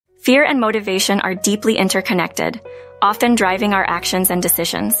Fear and motivation are deeply interconnected, often driving our actions and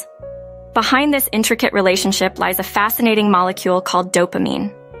decisions. Behind this intricate relationship lies a fascinating molecule called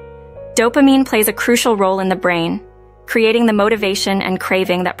dopamine. Dopamine plays a crucial role in the brain, creating the motivation and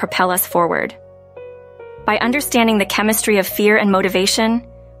craving that propel us forward. By understanding the chemistry of fear and motivation,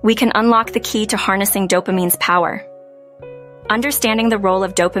 we can unlock the key to harnessing dopamine's power. Understanding the role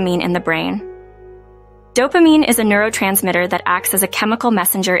of dopamine in the brain. Dopamine is a neurotransmitter that acts as a chemical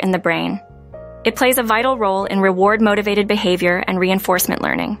messenger in the brain. It plays a vital role in reward-motivated behavior and reinforcement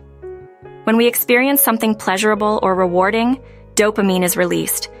learning. When we experience something pleasurable or rewarding, dopamine is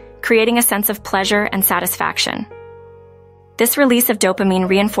released, creating a sense of pleasure and satisfaction. This release of dopamine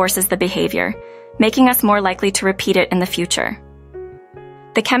reinforces the behavior, making us more likely to repeat it in the future.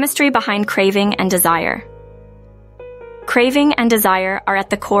 The chemistry behind craving and desire. Craving and desire are at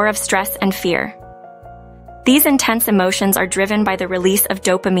the core of stress and fear. These intense emotions are driven by the release of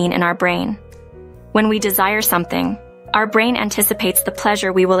dopamine in our brain. When we desire something, our brain anticipates the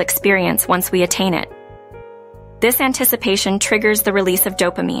pleasure we will experience once we attain it. This anticipation triggers the release of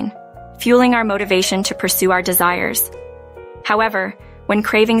dopamine, fueling our motivation to pursue our desires. However, when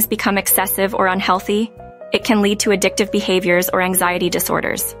cravings become excessive or unhealthy, it can lead to addictive behaviors or anxiety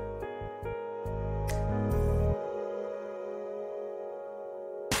disorders.